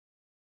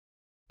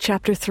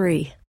Chapter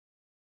 3.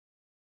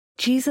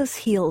 Jesus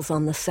heals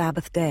on the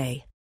Sabbath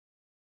day.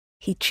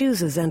 He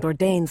chooses and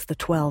ordains the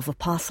 12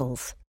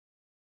 apostles.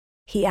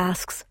 He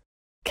asks,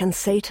 "Can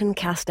Satan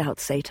cast out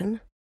Satan?"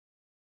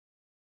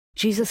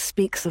 Jesus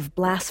speaks of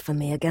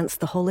blasphemy against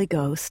the Holy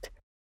Ghost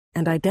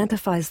and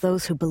identifies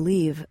those who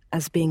believe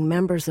as being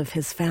members of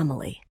his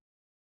family.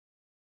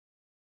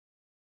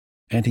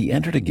 And he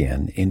entered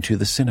again into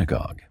the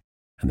synagogue,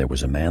 and there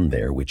was a man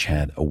there which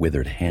had a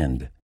withered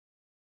hand.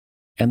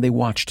 And they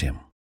watched him,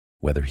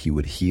 whether he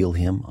would heal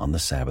him on the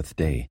Sabbath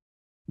day,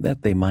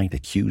 that they might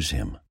accuse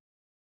him.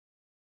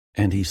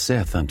 And he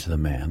saith unto the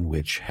man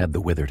which had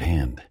the withered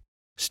hand,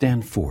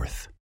 Stand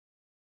forth.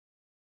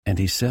 And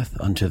he saith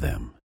unto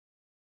them,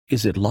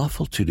 Is it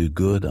lawful to do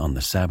good on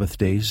the Sabbath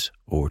days,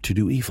 or to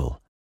do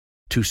evil,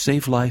 to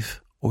save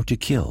life, or to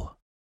kill?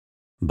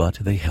 But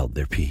they held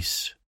their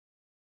peace.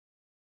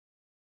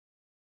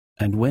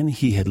 And when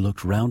he had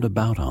looked round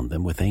about on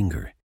them with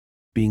anger,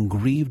 being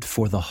grieved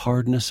for the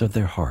hardness of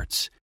their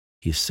hearts,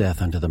 he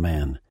saith unto the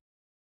man,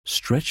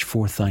 Stretch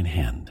forth thine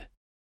hand.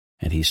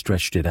 And he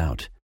stretched it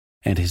out,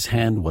 and his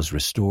hand was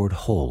restored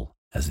whole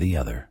as the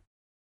other.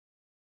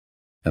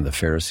 And the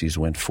Pharisees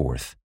went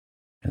forth,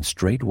 and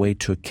straightway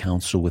took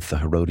counsel with the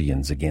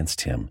Herodians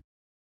against him,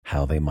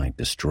 how they might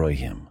destroy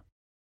him.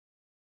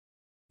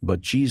 But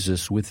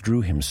Jesus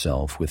withdrew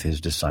himself with his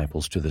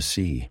disciples to the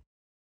sea,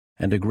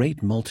 and a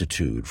great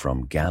multitude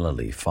from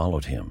Galilee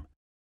followed him,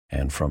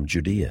 and from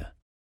Judea,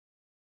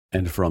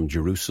 and from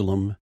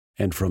Jerusalem,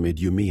 and from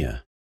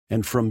Idumea,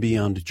 and from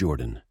beyond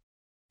Jordan,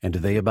 and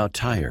they about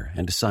Tyre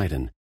and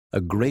Sidon,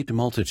 a great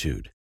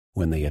multitude,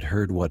 when they had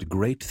heard what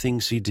great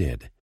things he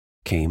did,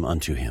 came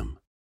unto him.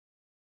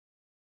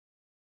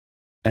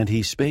 And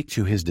he spake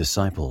to his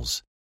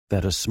disciples,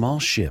 that a small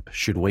ship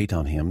should wait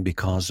on him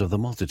because of the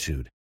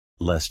multitude,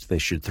 lest they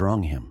should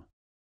throng him.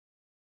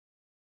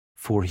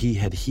 For he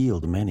had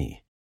healed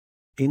many,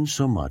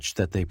 insomuch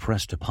that they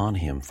pressed upon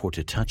him for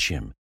to touch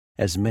him,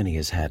 as many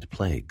as had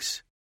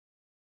plagues.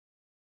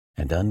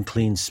 And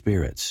unclean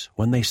spirits,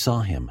 when they saw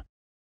him,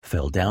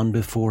 fell down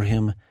before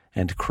him,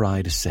 and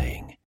cried,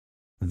 saying,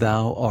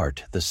 Thou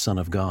art the Son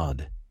of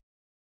God.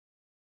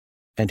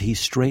 And he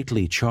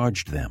straitly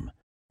charged them,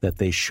 that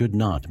they should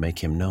not make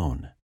him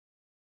known.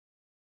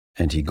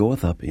 And he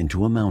goeth up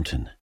into a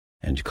mountain,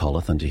 and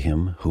calleth unto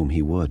him whom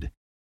he would,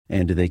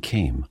 and they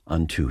came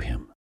unto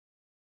him.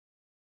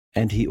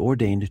 And he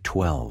ordained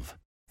 12,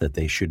 that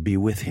they should be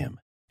with him,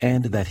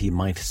 and that he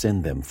might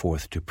send them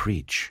forth to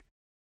preach,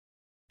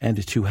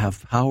 and to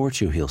have power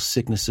to heal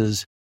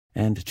sicknesses,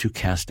 and to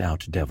cast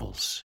out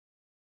devils.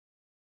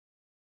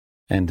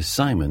 And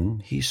Simon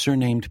he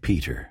surnamed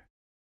Peter,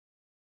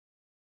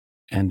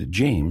 and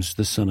James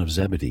the son of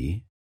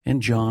Zebedee,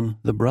 and John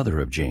the brother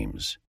of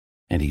James,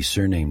 and he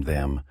surnamed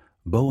them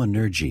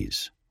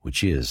Boanerges,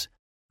 which is,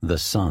 the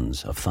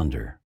sons of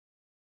thunder,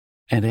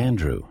 and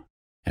Andrew,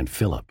 and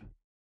Philip,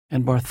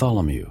 and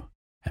Bartholomew,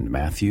 and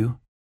Matthew,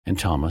 and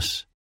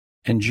Thomas,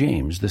 and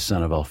James the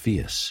son of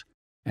Alphaeus,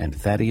 and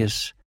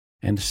Thaddeus,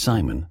 and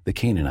Simon the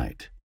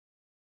Canaanite,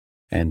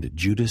 and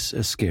Judas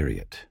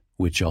Iscariot,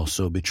 which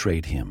also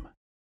betrayed him.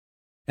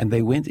 And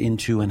they went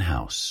into an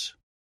house.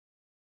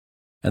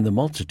 And the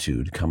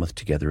multitude cometh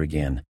together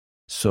again,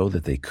 so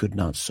that they could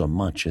not so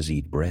much as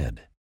eat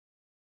bread.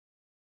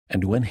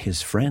 And when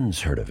his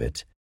friends heard of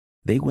it,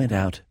 they went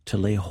out to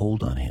lay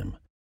hold on him,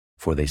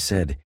 for they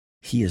said,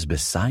 He is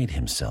beside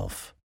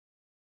himself.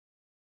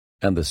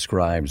 And the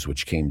scribes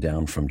which came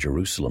down from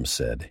Jerusalem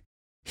said,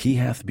 He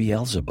hath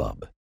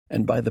Beelzebub,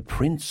 and by the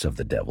prince of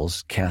the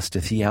devils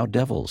casteth he out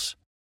devils.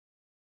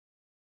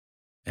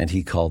 And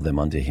he called them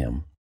unto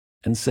him,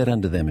 and said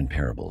unto them in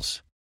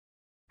parables,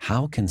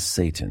 How can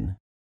Satan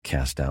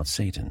cast out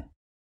Satan?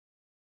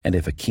 And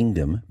if a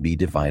kingdom be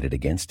divided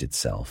against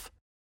itself,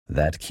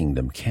 that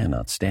kingdom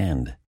cannot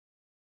stand.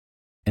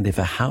 And if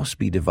a house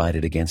be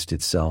divided against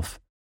itself,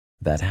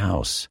 that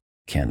house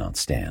cannot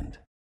stand.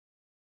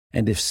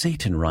 And if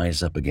Satan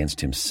rise up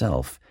against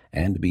himself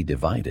and be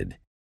divided,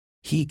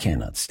 he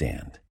cannot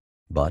stand,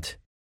 but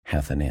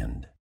hath an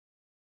end.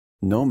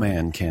 No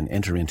man can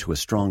enter into a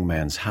strong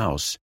man's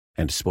house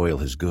and spoil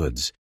his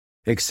goods,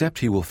 except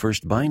he will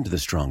first bind the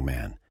strong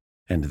man,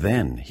 and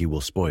then he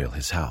will spoil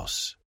his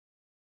house.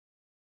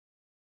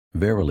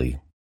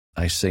 Verily,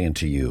 I say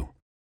unto you,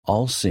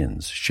 all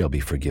sins shall be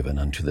forgiven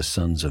unto the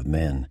sons of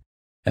men,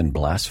 and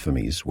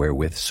blasphemies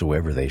wherewith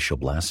soever they shall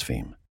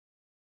blaspheme.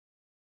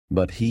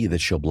 But he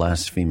that shall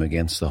blaspheme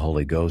against the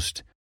Holy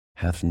Ghost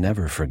hath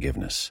never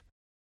forgiveness,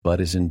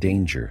 but is in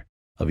danger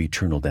of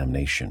eternal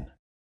damnation,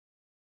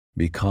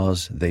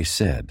 because they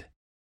said,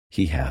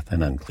 He hath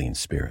an unclean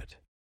spirit.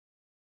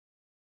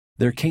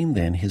 There came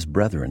then his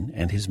brethren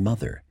and his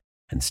mother,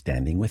 and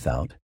standing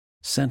without,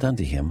 sent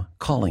unto him,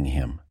 calling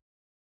him.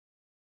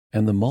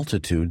 And the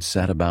multitude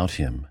sat about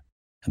him,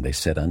 and they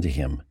said unto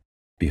him,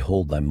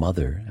 Behold, thy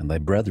mother and thy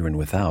brethren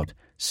without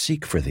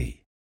seek for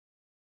thee.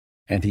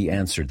 And he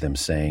answered them,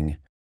 saying,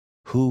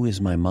 Who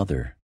is my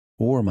mother,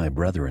 or my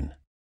brethren?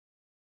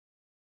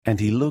 And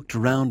he looked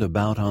round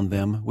about on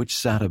them which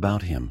sat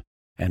about him,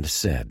 and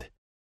said,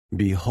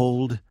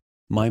 Behold,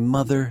 my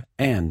mother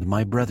and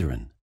my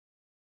brethren.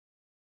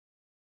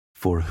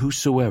 For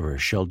whosoever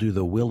shall do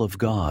the will of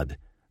God,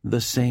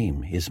 the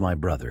same is my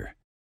brother,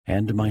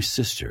 and my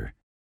sister,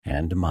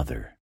 and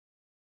mother.